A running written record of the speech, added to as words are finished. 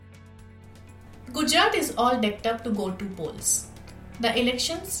Gujarat is all decked up to go to polls. The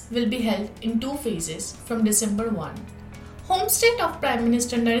elections will be held in two phases from December 1. Home state of Prime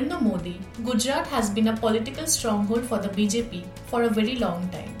Minister Narendra Modi, Gujarat has been a political stronghold for the BJP for a very long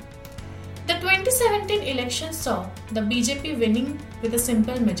time. The 2017 election saw the BJP winning with a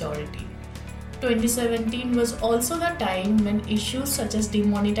simple majority. 2017 was also the time when issues such as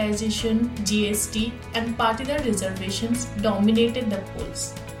demonetization, GST, and Patidar reservations dominated the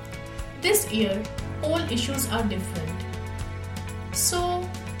polls. This year, poll issues are different. So,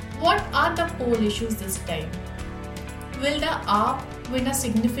 what are the poll issues this time? Will the AAP win a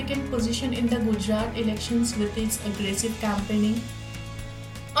significant position in the Gujarat elections with its aggressive campaigning?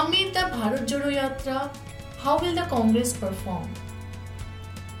 Amid the Bharat Jodo Yatra, how will the Congress perform?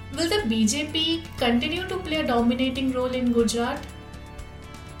 Will the BJP continue to play a dominating role in Gujarat?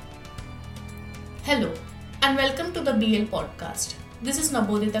 Hello and welcome to the BL podcast. This is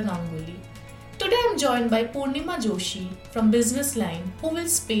Nabodita Ganguly. Today I am joined by Purnima Joshi from Business Line, who will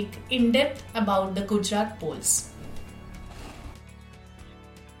speak in depth about the Gujarat polls.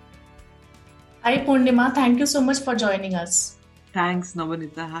 Hi Purnima, thank you so much for joining us. Thanks,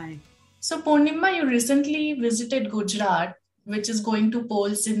 Nabodita. Hi. So Purnima, you recently visited Gujarat, which is going to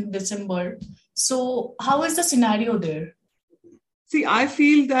polls in December. So how is the scenario there? See, I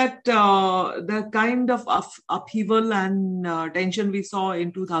feel that the kind of upheaval and tension we saw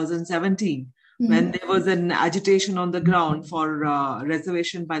in 2017, when there was an agitation on the ground for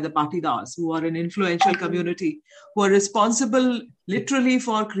reservation by the Patidars, who are an influential community, who are responsible literally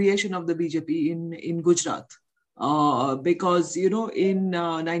for creation of the BJP in Gujarat. Because, in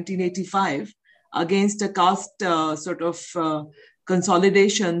 1985, against a caste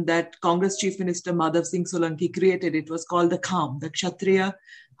consolidation that Congress Chief Minister Madhav Singh Solanki created, it was called the KHAM, the Kshatriya,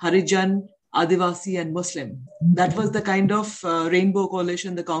 Harijan, Adivasi and Muslim. That was the kind of rainbow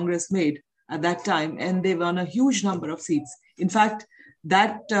coalition the Congress made at that time, and they won a huge number of seats. In fact,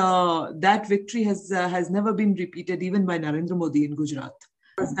 that victory has never been repeated even by Narendra Modi in Gujarat.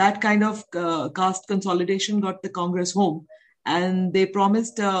 That kind of caste consolidation got the Congress home, and they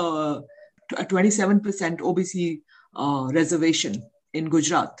promised a 27% OBC reservation in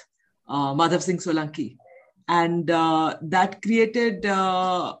Gujarat, Madhav Singh Solanki. And that created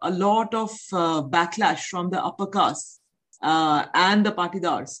a lot of backlash from the upper caste and the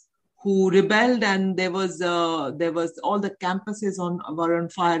Patidars, who rebelled, and there was all the campuses were on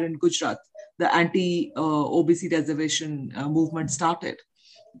fire in Gujarat. The anti-OBC reservation movement started.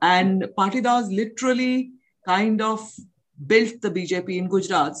 And Patidars literally kind of built the BJP in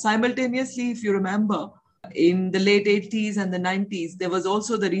Gujarat. Simultaneously, if you remember, in the late 80s and the 90s, there was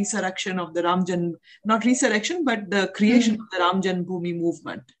also the resurrection of the not resurrection, but the creation of the Ram Janmabhoomi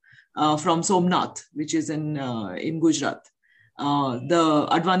movement from Somnath, which is in Gujarat. The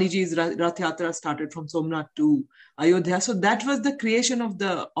Advaniji's Rath Yatra started from Somnath to Ayodhya. So that was the creation of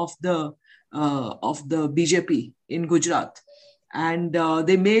the BJP in Gujarat. And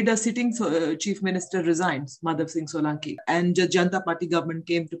they made a sitting chief minister resign, Madhav Singh Solanki, and the Janata Party government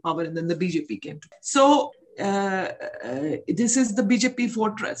came to power, and then the BJP came to power. So this is the BJP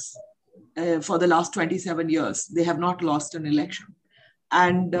fortress for the last 27 years. They have not lost an election,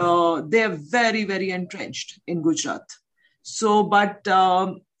 and they are very, very entrenched in Gujarat. So,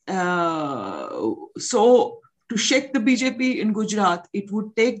 so to shake the BJP in Gujarat, it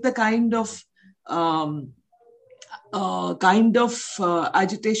would take the kind of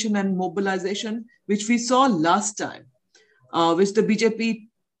agitation and mobilization which we saw last time, which the BJP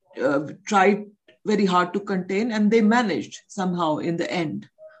tried very hard to contain, and they managed somehow in the end,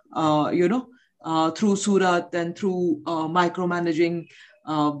 through Surat and through micromanaging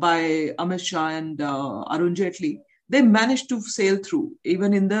by Amit Shah and Arun Jaitley. They managed to sail through,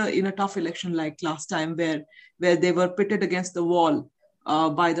 even in a tough election like last time, where they were pitted against the wall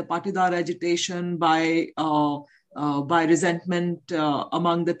by the Patidar agitation, by resentment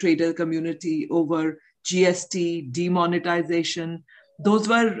among the trader community over GST, demonetization. Those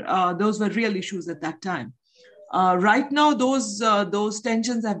were real issues at that time. Right now, those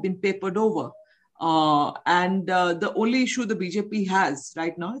tensions have been papered over, and the only issue the BJP has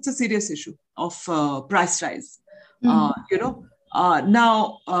right now, it's a serious issue of price rise. Now,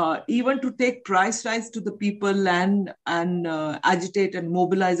 even to take price rise to the people and agitate and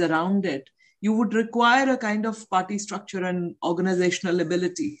mobilize around it, you would require a kind of party structure and organizational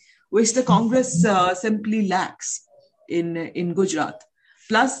ability, which the Congress simply lacks in Gujarat.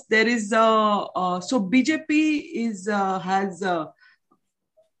 Plus, there is so BJP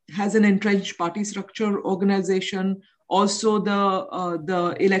has an entrenched party structure, organization. Also,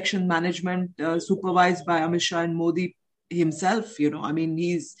 the election management supervised by Amit Shah and Modi himself. I mean,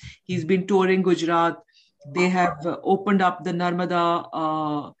 he's been touring Gujarat. They have opened up the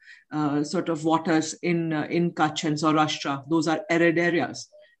Narmada sort of waters in Kutch and Saurashtra. Those are arid areas,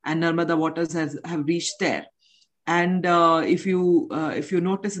 and Narmada waters have reached there. And if you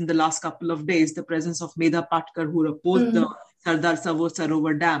notice in the last couple of days, the presence of Medha Patkar, who opposed the Sardar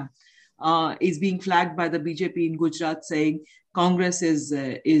Sarovar Dam, is being flagged by the BJP in Gujarat, saying Congress was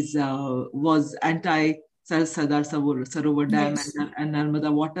anti Sardar Sarovar Dam and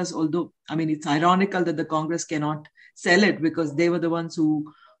Narmada waters. Although, I mean, it's ironical that the Congress cannot sell it because they were the ones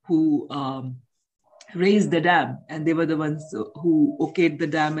who raised the dam, and they were the ones who okayed the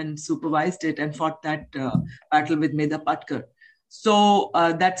dam and supervised it and fought that battle with Medha Patkar. So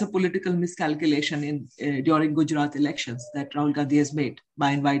that's a political miscalculation during Gujarat elections that Rahul Gandhi has made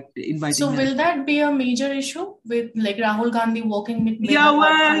by inviting. So will that be a major issue with like Rahul Gandhi working with Medha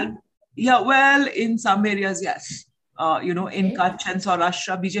Patkar? Well, in some areas, yes. In Kutch and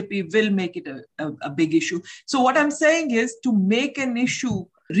Saurashtra, BJP will make it a big issue. So what I'm saying is, to make an issue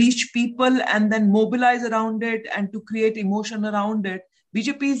reach people and then mobilize around it and to create emotion around it,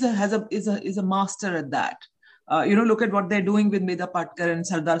 BJP is a master at that. Look at what they're doing with Medha Patkar and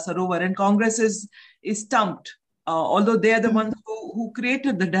Sardar Sarovar, and Congress is stumped. Although they are the ones who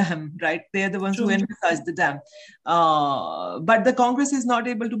created the dam, right? They are the ones who emphasized the dam. But the Congress is not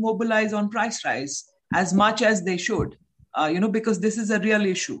able to mobilize on price rise as much as they should, because this is a real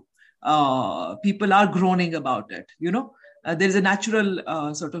issue. People are groaning about it, there's a natural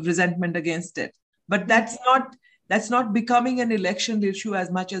sort of resentment against it. But that's not becoming an election issue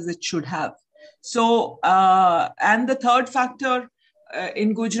as much as it should have. So, and the third factor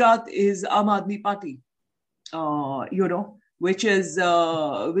in Gujarat is Aam Aadmi Party, which is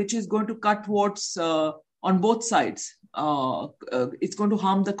going to cut votes on both sides. It's going to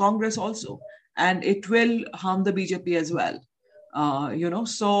harm the Congress also, and it will harm the BJP as well. I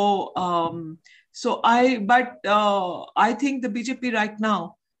think the BJP right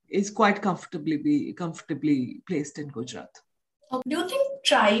now is quite comfortably placed in Gujarat. Do you think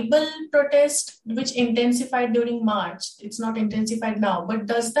tribal protest, which intensified during March, it's not intensified now, but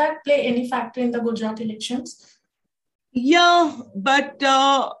does that play any factor in the Gujarat elections? Yeah, but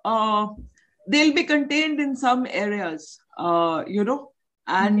they'll be contained in some areas, and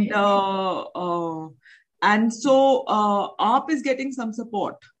so AAP is getting some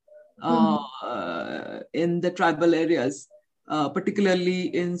support in the tribal areas,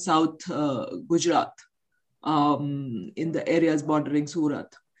 particularly in South Gujarat. In the areas bordering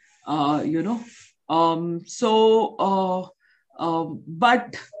Surat, but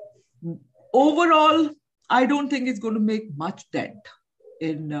overall, I don't think it's going to make much dent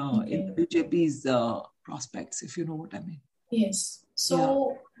in BJP's prospects, if you know what I mean. Yes.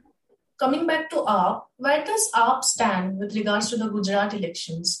 So, coming back to AAP, where does AAP stand with regards to the Gujarat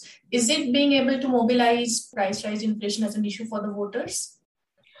elections? Is it being able to mobilize price rise inflation as an issue for the voters?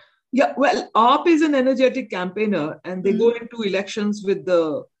 Yeah, well, AAP is an energetic campaigner, and they go into elections with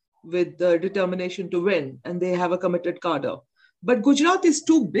the determination to win, and they have a committed cadre. But Gujarat is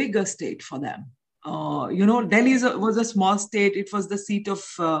too big a state for them. Delhi was a small state. It was the seat of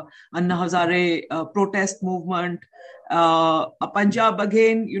Anna Hazare protest movement. Punjab,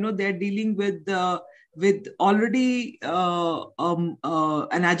 again, they're dealing with already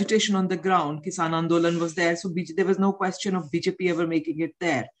an agitation on the ground. Kisan Andolan was there, so there was no question of BJP ever making it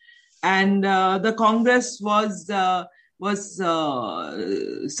there. And the Congress was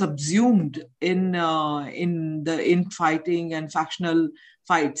subsumed in fighting and factional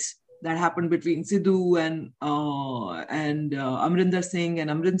fights that happened between Sidhu and Amrinder Singh,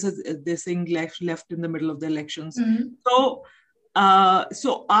 and Amrinder Singh left in the middle of the elections. So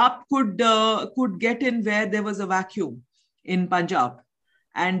AAP could get in where there was a vacuum in Punjab,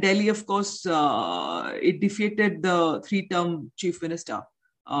 and Delhi, of course, it defeated the 3-term chief minister,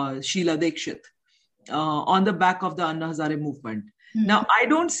 Sheila Dikshit, on the back of the Anna Hazare movement. Now, I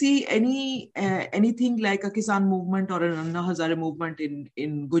don't see anything like a Kisan movement or an Anna Hazare movement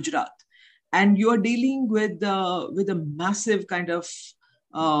in Gujarat, and you're dealing with a massive kind of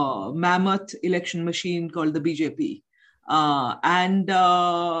mammoth election machine called the BJP, and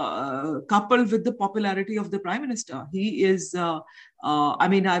coupled with the popularity of the Prime Minister. He is,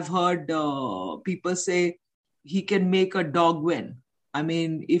 I've heard people say he can make a dog win. I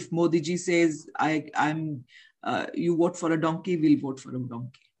mean, if Modi ji says, you vote for a donkey, we'll vote for a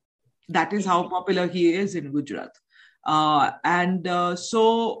donkey. That is how popular he is in Gujarat.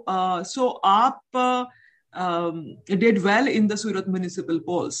 So AAP did well in the Surat municipal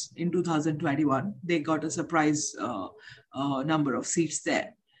polls in 2021. They got a surprise number of seats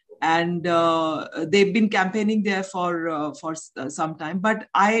there. and they've been campaigning there for some time. But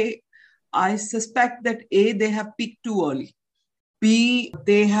I suspect that A, they have peaked too early. B,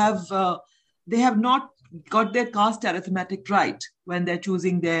 they have not got their caste arithmetic right when they're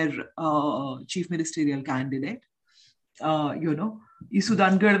choosing their chief ministerial candidate.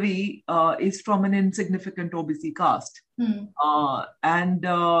 Isudan Garvi is from an insignificant OBC caste. And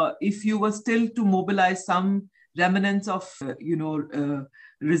if you were still to mobilize some remnants of,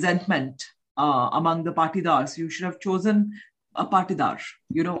 resentment among the patidars, you should have chosen a patidar,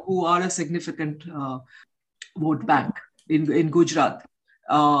 who are a significant vote bank in Gujarat.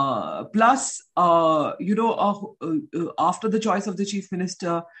 Plus, after the choice of the chief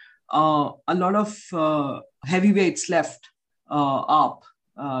minister, a lot of heavyweights left AAP.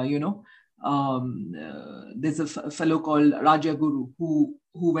 There's a fellow called Raja Guru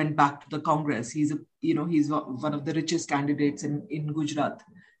who went back to the Congress. He's one of the richest candidates in Gujarat,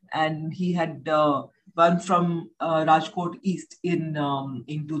 and he had won from Rajkot East in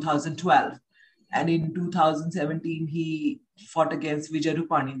 2012. And in 2017, he fought against Vijay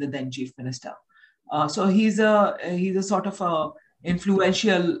Rupani, the then chief minister. So he's a sort of a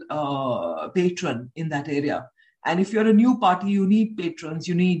influential patron in that area. And if you're a new party, you need patrons,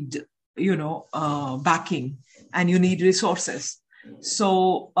 you need backing, and you need resources.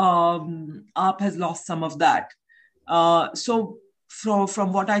 So AAP has lost some of that. So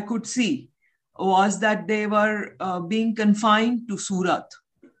from what I could see was that they were being confined to Surat,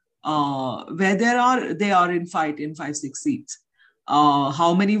 where they are in 5-6 seats.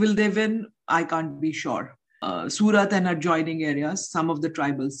 How many will they win? I can't be sure. Surat and adjoining areas, some of the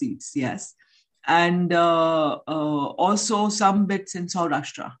tribal seats, yes. And also some bits in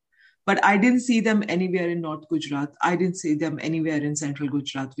Saurashtra. But I didn't see them anywhere in North Gujarat. I didn't see them anywhere in Central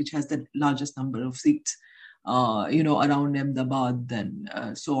Gujarat, which has the largest number of seats, around Ahmedabad and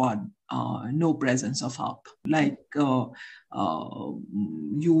so on. No presence of AAP. Like you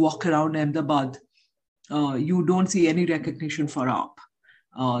walk around Ahmedabad, you don't see any recognition for AAP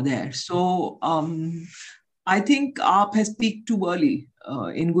there. So I think AAP has peaked too early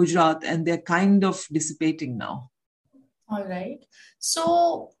in Gujarat, and they're kind of dissipating now. All right.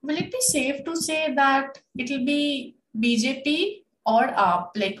 So will it be safe to say that it will be BJP or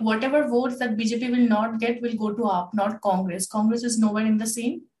AAP? Like whatever votes that BJP will not get will go to AAP, not Congress. Congress is nowhere in the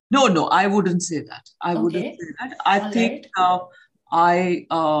scene? No, I wouldn't say that. I think I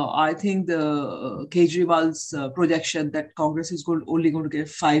think the Kejriwal's projection that Congress is only going to get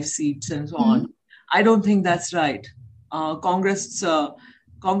 5 seats and so on. I don't think that's right. Congress got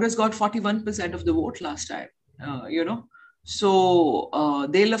 41% of the vote last time, So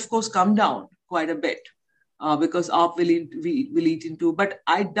they'll, of course, come down quite a bit because AAP will eat into. But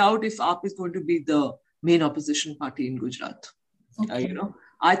I doubt if AAP is going to be the main opposition party in Gujarat. Okay.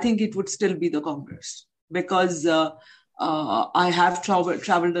 I think it would still be the Congress because I have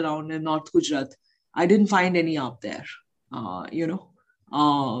traveled around in North Gujarat. I didn't find any AAP there.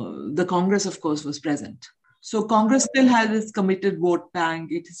 The Congress, of course, was present. So Congress still has its committed vote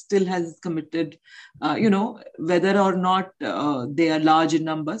bank. It still has its committed, whether or not they are large in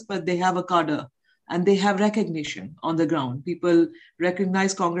numbers, but they have a cadre and they have recognition on the ground. People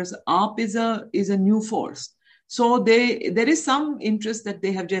recognize Congress. AAP is a new force. So there is some interest that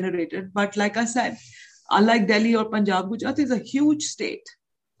they have generated. But like I said, unlike Delhi or Punjab, Gujarat is a huge state.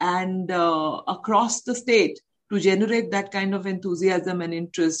 And across the state, to generate that kind of enthusiasm and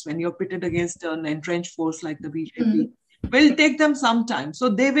interest when you're pitted against an entrenched force like the BJP will take them some time. So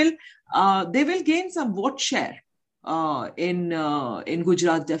they will gain some vote share in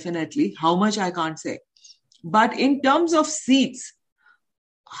Gujarat, definitely. How much, I can't say. But in terms of seats,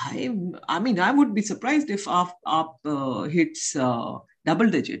 I would be surprised if AAP hits double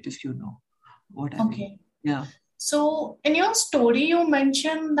digit, if you know what I mean. Yeah. So in your story, you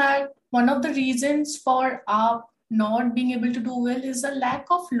mentioned that one of the reasons for AAP not being able to do well is the lack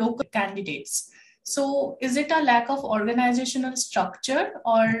of local candidates. So is it a lack of organizational structure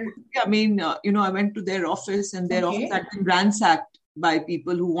or? Yeah, I went to their office and their office had been ransacked by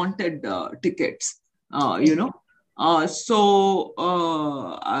people who wanted tickets, So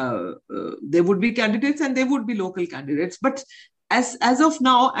there would be candidates and there would be local candidates. But as of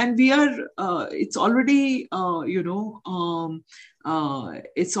now, and we are, it's already,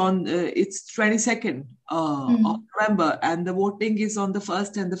 it's 22nd of November, and the voting is on the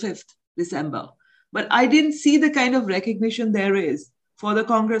 1st and the 5th December. But I didn't see the kind of recognition there is for the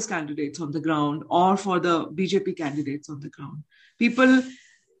Congress candidates on the ground or for the BJP candidates on the ground. People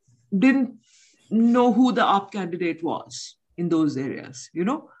didn't know who the AAP candidate was in those areas,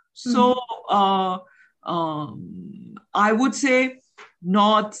 So I would say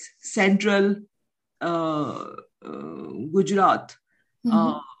north, central Gujarat,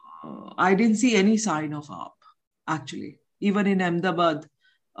 I didn't see any sign of AAP, actually. Even in Ahmedabad,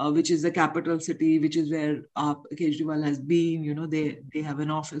 which is the capital city, which is where Kejriwal has been, they have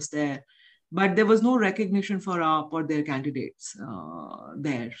an office there. But there was no recognition for AAP or their candidates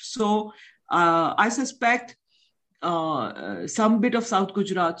there. So I suspect some bit of South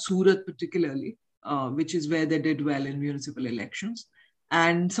Gujarat, Surat particularly, which is where they did well in municipal elections,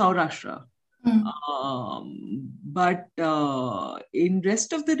 and Saurashtra. But in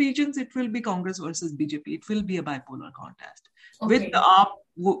rest of the regions, it will be Congress versus BJP. It will be a bipolar contest with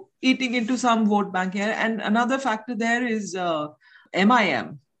AAP eating into some vote bank here. And another factor there is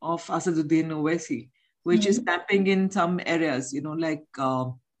MIM of Asaduddin Owaisi, which is camping in some areas, like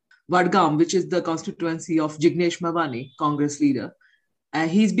Vadgam, which is the constituency of Jignesh Mavani, Congress leader.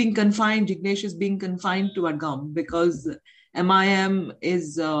 He's being confined. Jignesh is being confined to Vadgam because MIM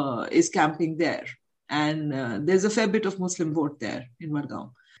is camping there, and there's a fair bit of Muslim vote there in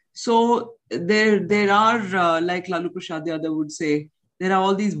Vadgaon. So there are, like Lalu Prasad Yadav would say, there are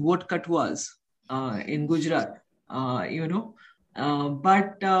all these vote katwas in Gujarat,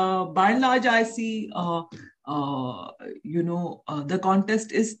 but by and large, I see, the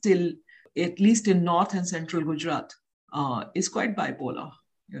contest is still, at least in north and central Gujarat, is quite bipolar.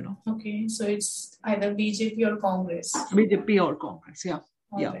 Okay, so it's either BJP or Congress. BJP or Congress, yeah.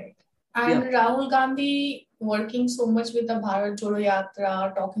 Right. And Rahul Gandhi working so much with the Bharat Jodo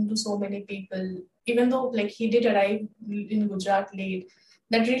Yatra, talking to so many people, even though he did arrive in Gujarat late,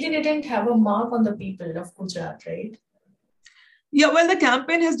 that really didn't have a mark on the people of Gujarat, right? Yeah, well, the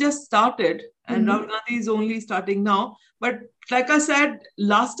campaign has just started and Rahul Gandhi is only starting now. But like I said,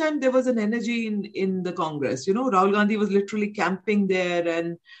 last time there was an energy in the Congress. Rahul Gandhi was literally camping there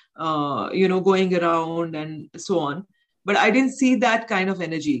and, going around and so on. But I didn't see that kind of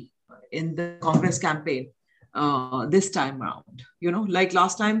energy in the Congress campaign this time around. Like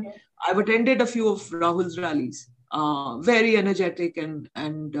last time, I've attended a few of Rahul's rallies, very energetic and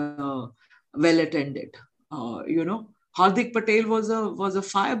well attended. Hardik Patel was a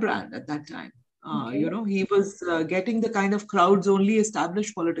firebrand at that time. He was getting the kind of crowds only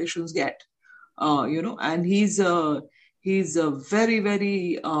established politicians get. And he's a very,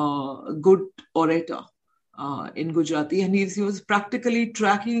 very good orator in Gujarati, and he was practically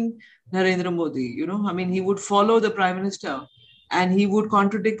tracking Narendra Modi. He would follow the Prime Minister, and he would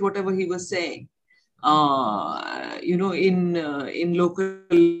contradict whatever he was saying. In local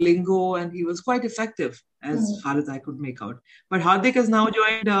lingo, and he was quite effective as far as I could make out. But Hardik has now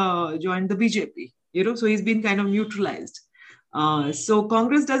joined the BJP, so he's been kind of neutralized. So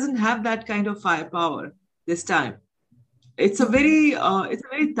Congress doesn't have that kind of firepower this time. It's a very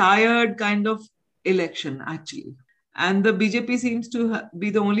tired kind of election, actually. And the BJP seems to be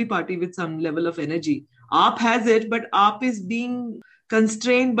the only party with some level of energy. AAP has it, but AAP is being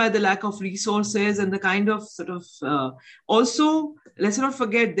constrained by the lack of resources and the kind of also, let's not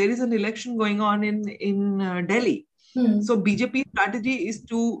forget, there is an election going on in Delhi. So BJP's strategy is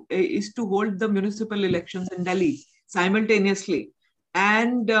to hold the municipal elections in Delhi simultaneously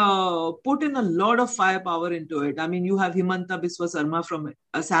and put in a lot of firepower into it. You have Himanta Biswa Sarma from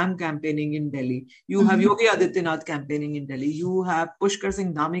Assam campaigning in Delhi. You have Yogi Adityanath campaigning in Delhi. You have Pushkar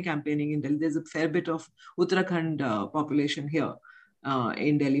Singh Dhami campaigning in Delhi. There's a fair bit of Uttarakhand population here.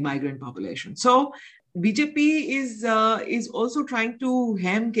 In Delhi, migrant population. So BJP is also trying to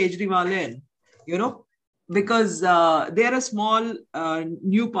hem Kejriwal in, because they are a small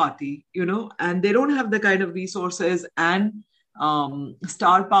new party, and they don't have the kind of resources and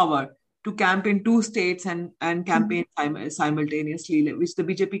star power to camp in two states and campaign simultaneously, which the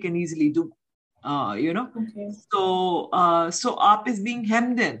BJP can easily do, Okay. So AAP is being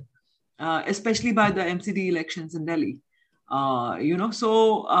hemmed in, especially by the MCD elections in Delhi. Their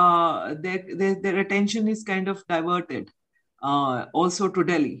attention is kind of diverted also to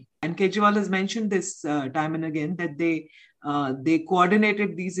Delhi. And Kejriwal has mentioned this time and again that they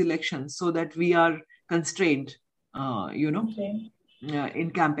coordinated these elections so that we are constrained,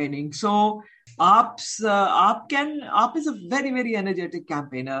 in campaigning. So AAP is a very, very energetic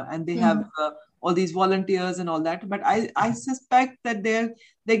campaigner, and they have all these volunteers and all that. But I suspect that they're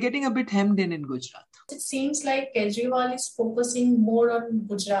getting a bit hemmed in Gujarat. It seems like Kejriwal is focusing more on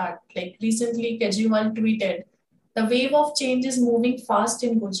Gujarat. Like recently, Kejriwal tweeted, "The wave of change is moving fast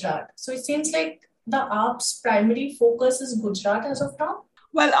in Gujarat." So it seems like the AAP's primary focus is Gujarat as of now.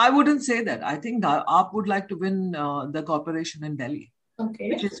 Well, I wouldn't say that. I think AAP would like to win the corporation in Delhi,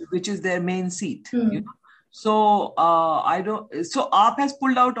 which is their main seat. So I don't. So AAP has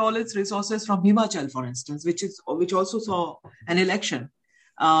pulled out all its resources from Himachal, for instance, which also saw an election.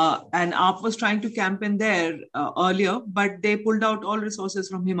 And AAP was trying to campaign there earlier, but they pulled out all resources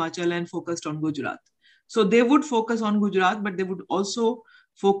from Himachal and focused on Gujarat. So they would focus on Gujarat, but they would also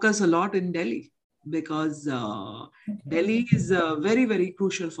focus a lot in Delhi, because Delhi is very, very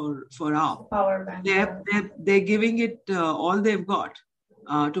crucial for AAP. Power bank. They're giving it all they've got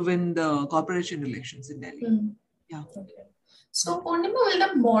to win the corporation elections in Delhi. Yeah. Okay. So, Purnima, will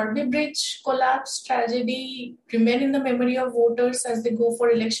the Morbi Bridge collapse tragedy remain in the memory of voters as they go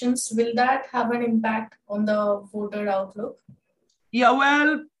for elections? Will that have an impact on the voter outlook? Yeah,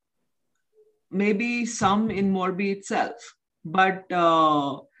 well, maybe some in Morbi itself, but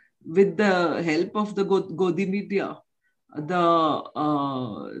with the help of the Godi media, the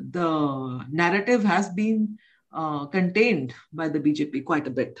narrative has been contained by the BJP quite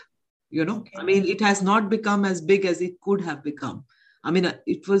a bit. Okay. I mean, it has not become as big as it could have become. I mean,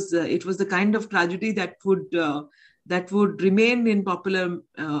 it was the kind of tragedy that would remain in popular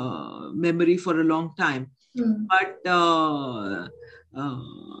memory for a long time. But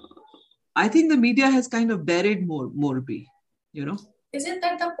I think the media has kind of buried Morbi. Is it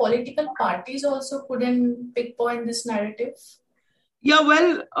that the political parties also couldn't pinpoint this narrative? Yeah,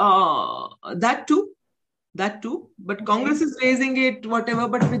 well, that too. But Congress is raising it, whatever,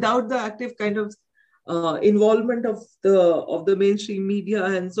 but without the active kind of involvement of the mainstream media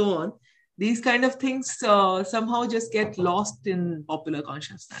and so on. These kind of things somehow just get lost in popular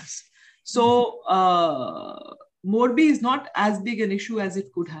consciousness. So Morbi is not as big an issue as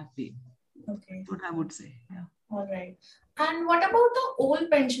it could have been. Okay. That's what I would say. Yeah. All right. And what about the old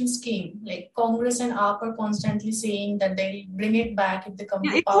pension scheme? Like Congress and AAP are constantly saying that they'll bring it back if they come to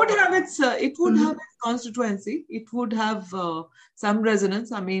power. It would have its constituency. It would have some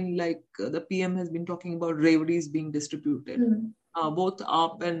resonance. I mean, like the PM has been talking about reveries being distributed. Both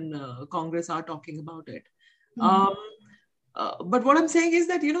AAP and Congress are talking about it. But what I'm saying is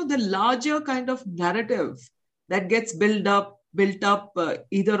that, the larger kind of narrative that gets built up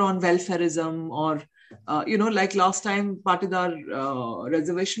either on welfareism or like last time, Patidar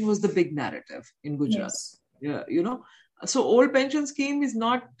reservation was the big narrative in Gujarat. Yes. Yeah, so old pension scheme is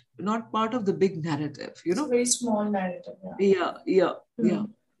not part of the big narrative. It's a very small narrative. Yeah.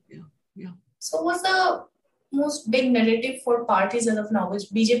 So what's the most big narrative for parties as of now, which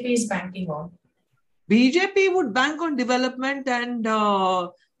BJP is banking on? BJP would bank on development and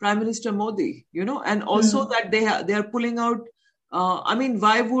Prime Minister Modi, and also that they are pulling out. I mean,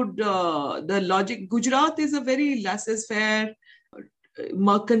 why would the logic? Gujarat is a very laissez-faire,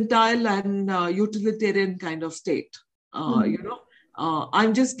 mercantile and utilitarian kind of state.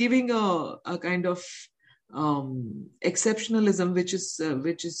 I'm just giving a kind of exceptionalism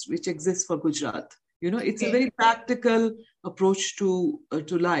which exists for Gujarat. It's a very practical approach to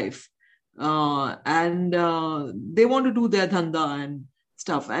life, and they want to do their dhanda and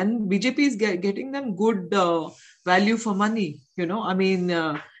stuff. And BJP is getting them good value for money. I mean,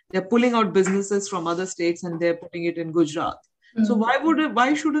 they're pulling out businesses from other states and they're putting it in Gujarat. So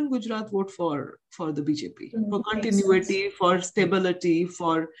why shouldn't Gujarat vote for the BJP? For continuity, for stability,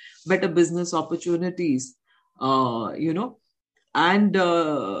 for better business opportunities, and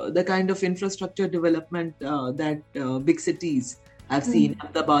the kind of infrastructure development that big cities have seen,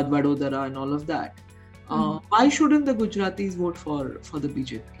 Ahmedabad, Vadodara and all of that. Why shouldn't the Gujaratis vote for the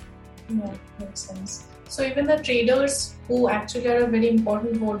BJP? Yeah, makes sense. So even the traders who actually are a very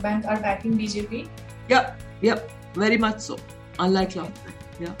important vote bank are backing BJP? Yeah, very much so. Unlike last time.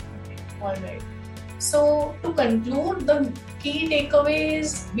 Yeah. All right. So to conclude, the key takeaway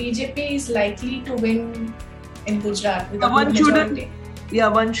is BJP is likely to win in Gujarat with a good majority.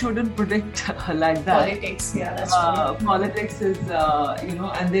 One shouldn't predict like that. Politics, that's true. Politics is,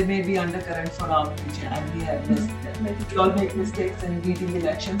 and there may be undercurrents for our future, and we all make mistakes in beating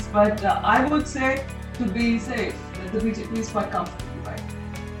elections. But I would say, to be safe, that the BJP is quite comfortable, right?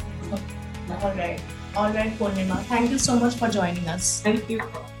 Okay. All right, Purnima. Thank you so much for joining us. Thank you.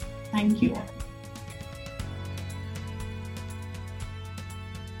 Thank you.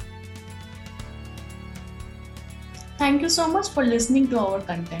 Thank you so much for listening to our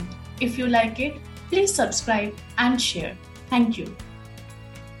content. If you like it, please subscribe and share. Thank you.